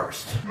there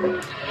first.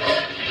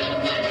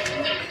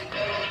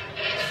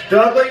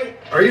 Dudley,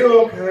 are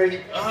you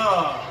okay?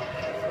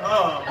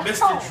 Oh,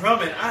 Mr.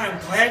 Drummond, I am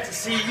glad to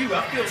see you.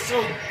 I feel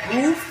so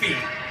goofy.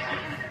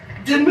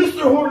 Did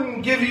Mr.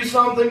 Horton give you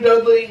something,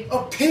 Dudley?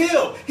 A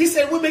pill. He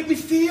said it would make me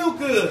feel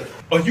good.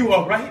 Are you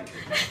all right?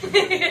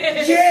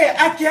 Yeah,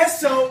 I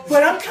guess so,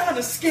 but I'm kind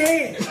of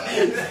scared.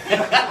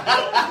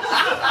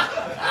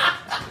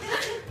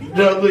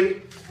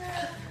 Dudley,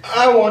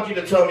 I want you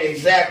to tell me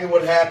exactly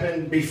what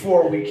happened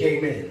before we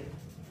came in.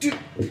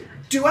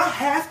 Do I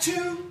have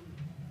to?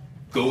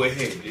 Go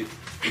ahead.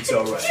 It's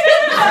all right.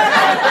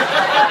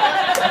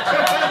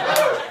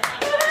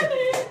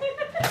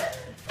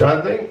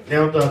 Dudley,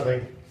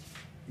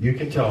 you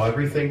can tell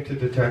everything to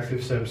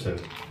Detective Simpson,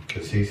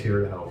 because he's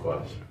here to help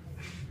us.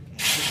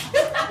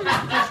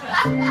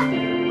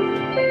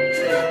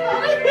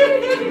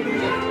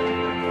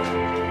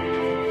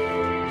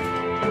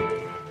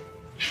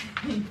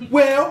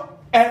 Well,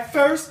 at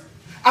first,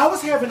 I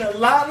was having a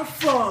lot of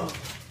fun.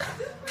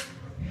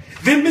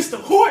 Then Mr.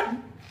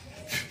 Horton,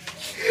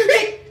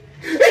 he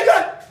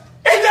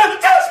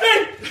doesn't touch me!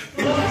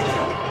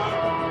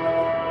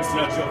 It's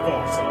not your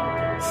fault, son.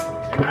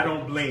 And I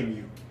don't blame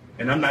you.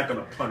 And I'm not going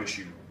to punish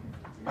you.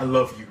 I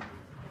love you.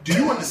 Do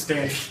you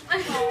understand?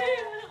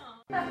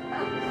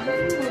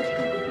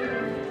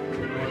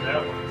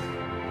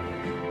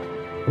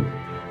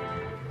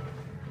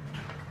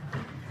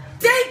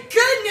 Thank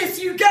goodness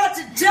you got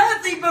to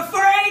Dudley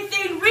before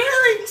anything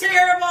really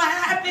terrible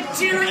happened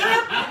to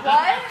him.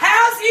 What?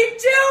 How's he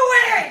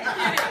doing?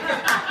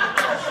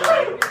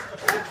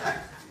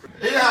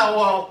 Yeah,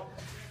 well,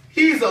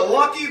 he's a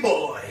lucky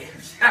boy.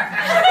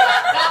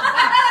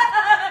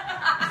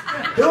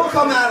 He'll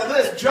come out of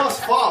this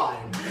just fine.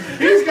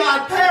 He's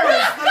got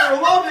parents that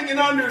are loving and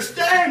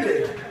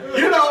understanding.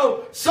 You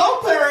know,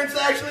 some parents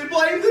actually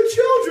blame the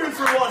children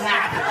for what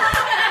happened.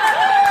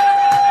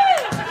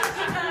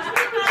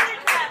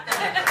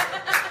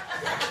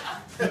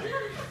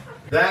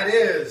 That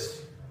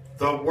is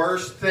the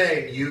worst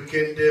thing you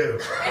can do.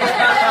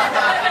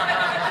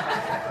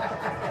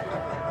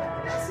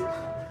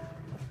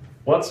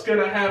 What's going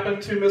to happen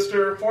to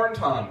Mr.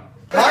 Hornton?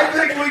 I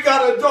think we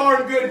got a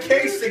darn good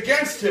case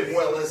against him,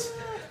 Willis.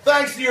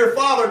 Thanks to your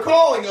father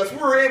calling us, we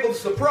were able to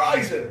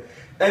surprise him.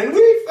 And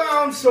we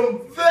found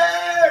some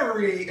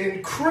very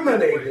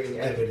incriminating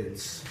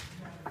evidence.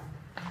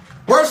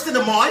 Worse than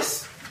the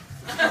mice?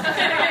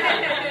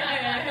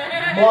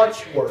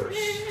 Much worse.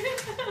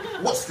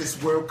 What's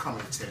this world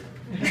coming to?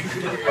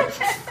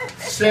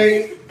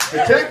 See,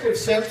 Detective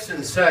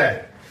Simpson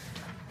said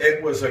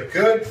it was a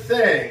good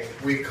thing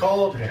we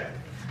called him.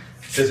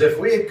 Because if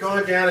we had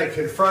gone down and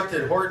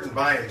confronted Horton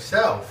by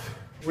himself,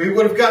 we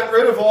would have gotten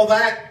rid of all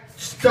that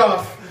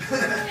stuff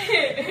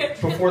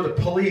before the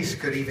police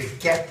could even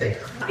get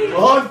there.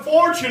 Well,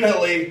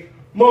 unfortunately,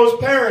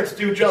 most parents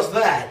do just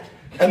that,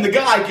 and the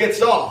guy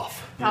gets off.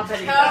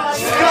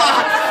 Scot-free!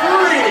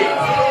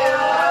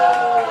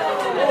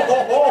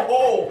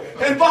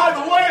 And by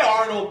the way,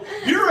 Arnold,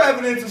 your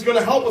evidence is going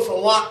to help us a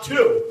lot,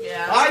 too.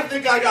 Yeah. I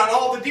think I got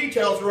all the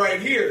details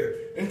right here,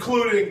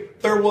 including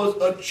there was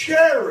a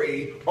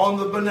cherry on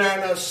the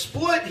banana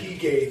split he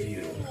gave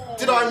you.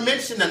 Did I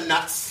mention the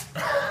nuts?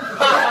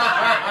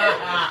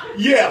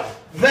 Yeah,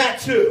 that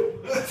too.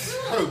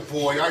 Oh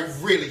boy, I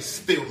really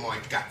spilled my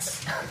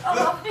guts.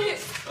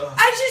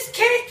 I just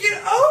can't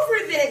get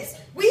over this.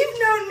 We've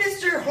known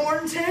Mr.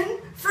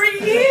 Hornton for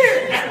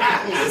years.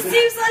 He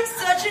seems like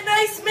such a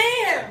nice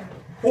man.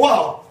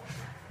 Well,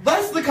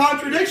 that's the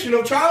contradiction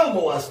of child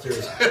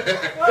molesters.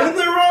 In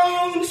their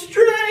own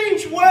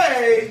strange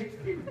way,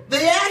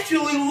 they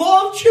actually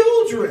love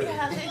children.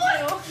 Yeah, they do.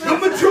 The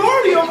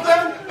majority of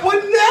them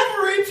would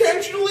never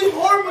intentionally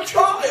harm a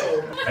child.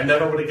 I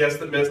never would have guessed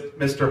that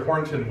Mr.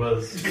 Hornton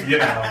was,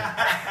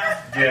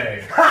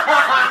 gay.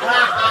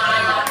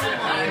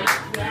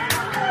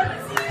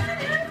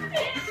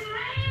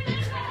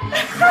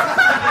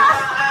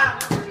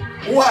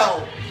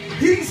 Well,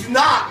 he's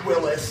not,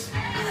 Willis.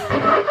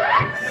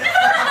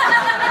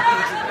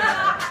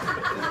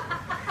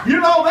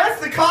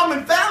 That's the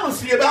common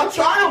fallacy about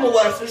child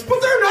molesters,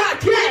 but they're not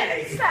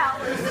gay.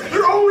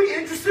 They're only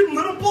interested in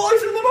little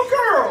boys and little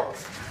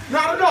girls,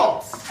 not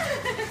adults.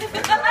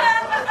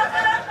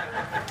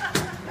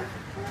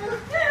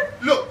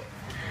 Look,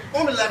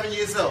 I'm 11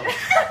 years old.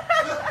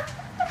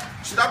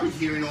 Should I be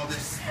hearing all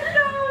this?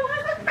 No.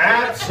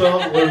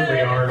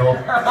 Absolutely, Arnold.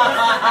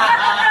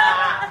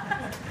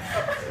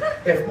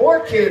 If more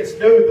kids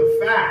knew the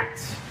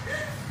facts,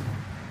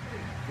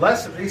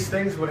 less of these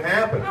things would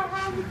happen.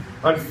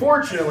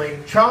 Unfortunately,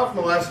 child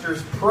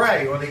molesters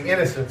prey on the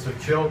innocence of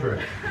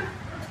children.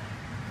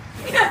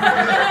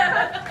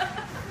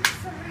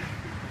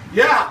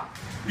 Yeah,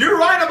 you're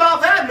right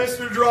about that,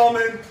 Mr.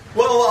 Drummond.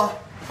 Well,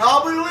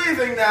 I'll be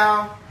leaving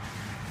now.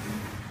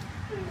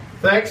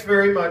 Thanks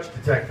very much,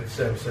 Detective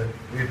Simpson.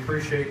 We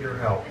appreciate your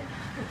help.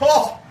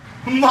 Oh,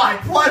 my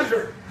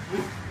pleasure.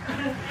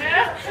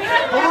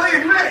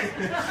 Believe me.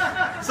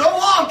 So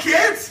long,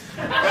 kids.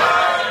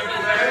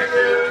 Thank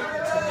you.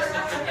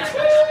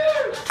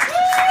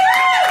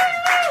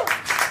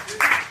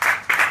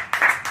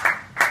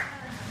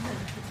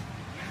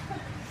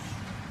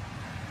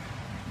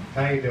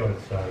 How you doing,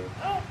 son?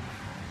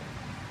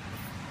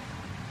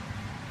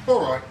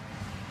 All right.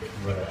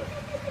 You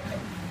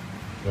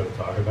want to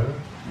talk about it?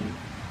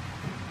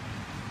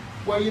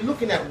 Well, you're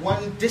looking at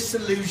one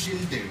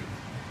disillusioned dude.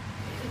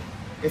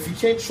 If you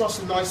can't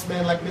trust a nice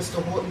man like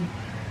Mr. Horton,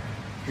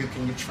 who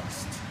can you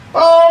trust?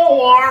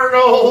 Oh,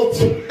 Arnold!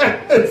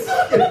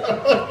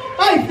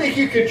 I think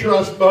you can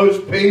trust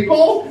most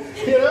people,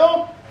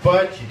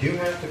 but you do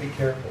have to be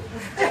careful.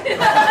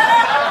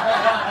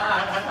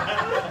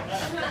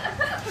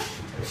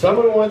 If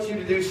someone wants you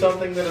to do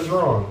something that is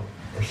wrong,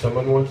 or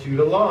someone wants you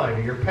to lie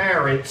to your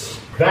parents,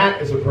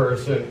 that is a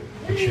person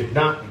who should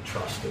not be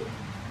trusted.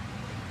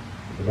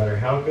 No matter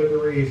how good the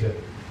reason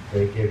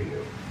they give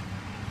you,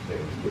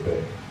 seems to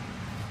be.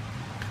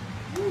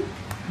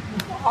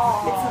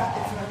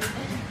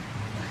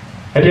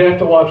 And you have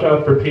to watch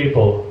out for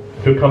people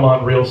who come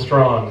on real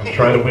strong and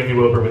try to win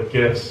you over with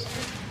gifts.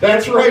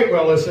 That's right,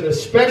 Willis, and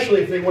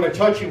especially if they want to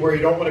touch you where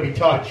you don't want to be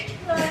touched.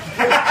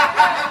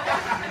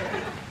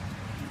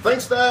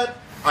 Thanks, Dad.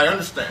 I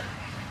understand.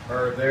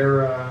 Are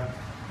there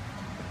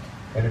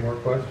any more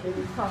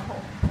questions?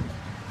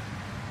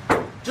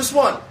 Just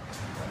one.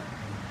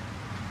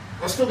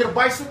 I'll still get a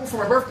bicycle for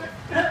my birthday?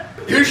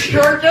 You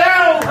sure do!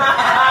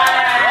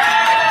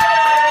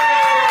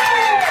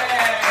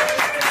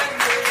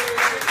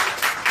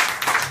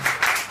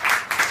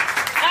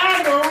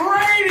 On the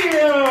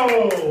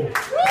radio!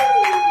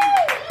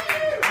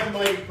 I'm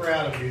mighty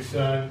proud of you,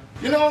 son.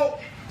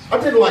 I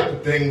didn't like the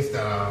things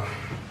that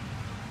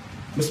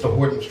Mr.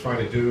 Horton was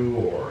trying to do,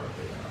 or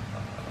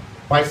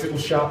bicycle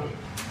shopping.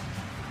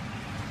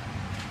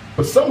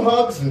 But some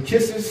hugs and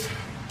kisses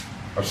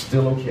are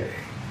still okay.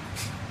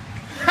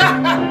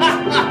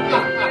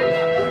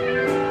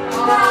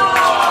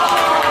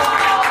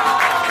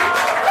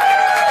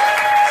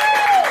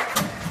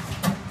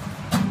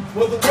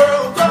 Well, the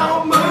world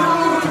don't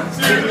move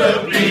to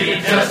the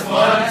beat just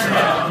one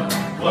drum.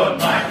 What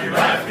might be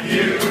right for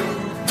you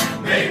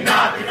may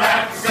not be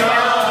right for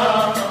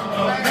some.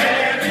 A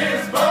man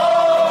is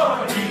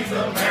born, he's a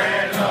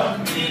man of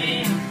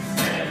means,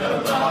 and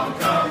along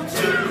come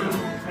two.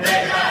 They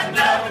got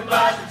nothing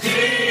but the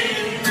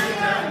genes.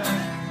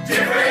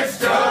 Different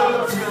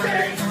strokes to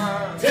take,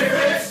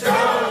 different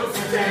strokes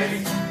to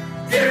take,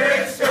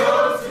 different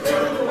strokes to do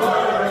the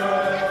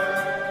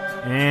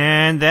world.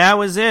 And that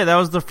was it. That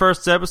was the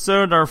first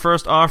episode, our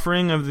first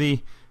offering of the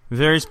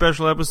very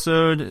special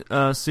episode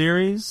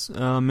series.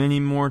 Many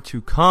more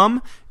to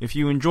come. If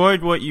you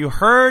enjoyed what you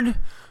heard,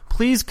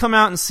 please come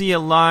out and see a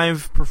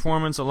live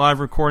performance, a live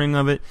recording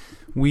of it.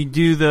 We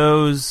do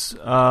those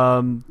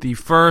the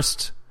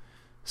first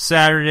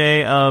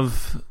Saturday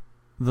of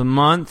the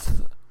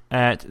month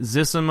at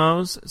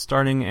Zissimo's,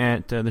 starting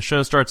at the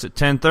show starts at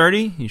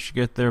 10:30. You should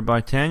get there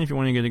by 10 if you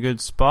want to get a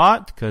good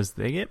spot, because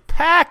they get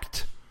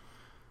packed.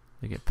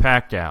 They get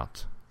packed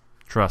out.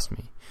 Trust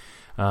me.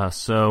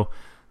 So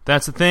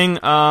that's the thing.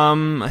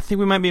 I think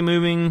we might be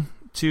moving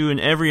to an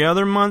every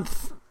other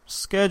month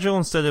schedule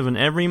instead of an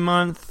every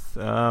month.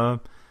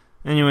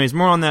 Anyways,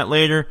 more on that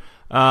later.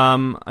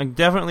 I can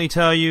definitely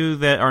tell you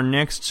that our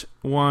next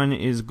one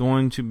is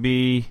going to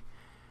be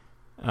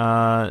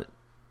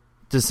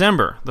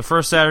December. The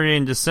first Saturday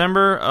in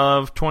December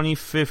of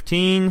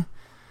 2015.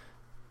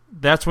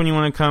 That's when you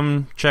want to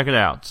come check it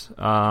out.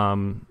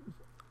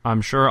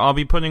 I'm sure I'll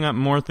be putting up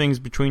more things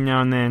between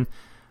now and then.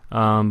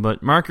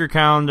 But mark your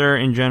calendar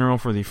in general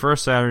for the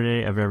first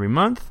Saturday of every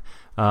month.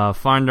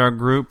 Find our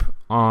group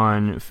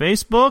on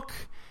Facebook.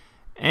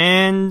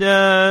 And,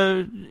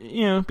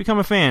 become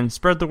a fan.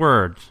 Spread the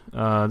word.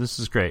 This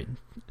is great.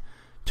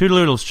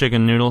 Toodaloodles,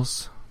 chicken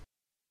noodles.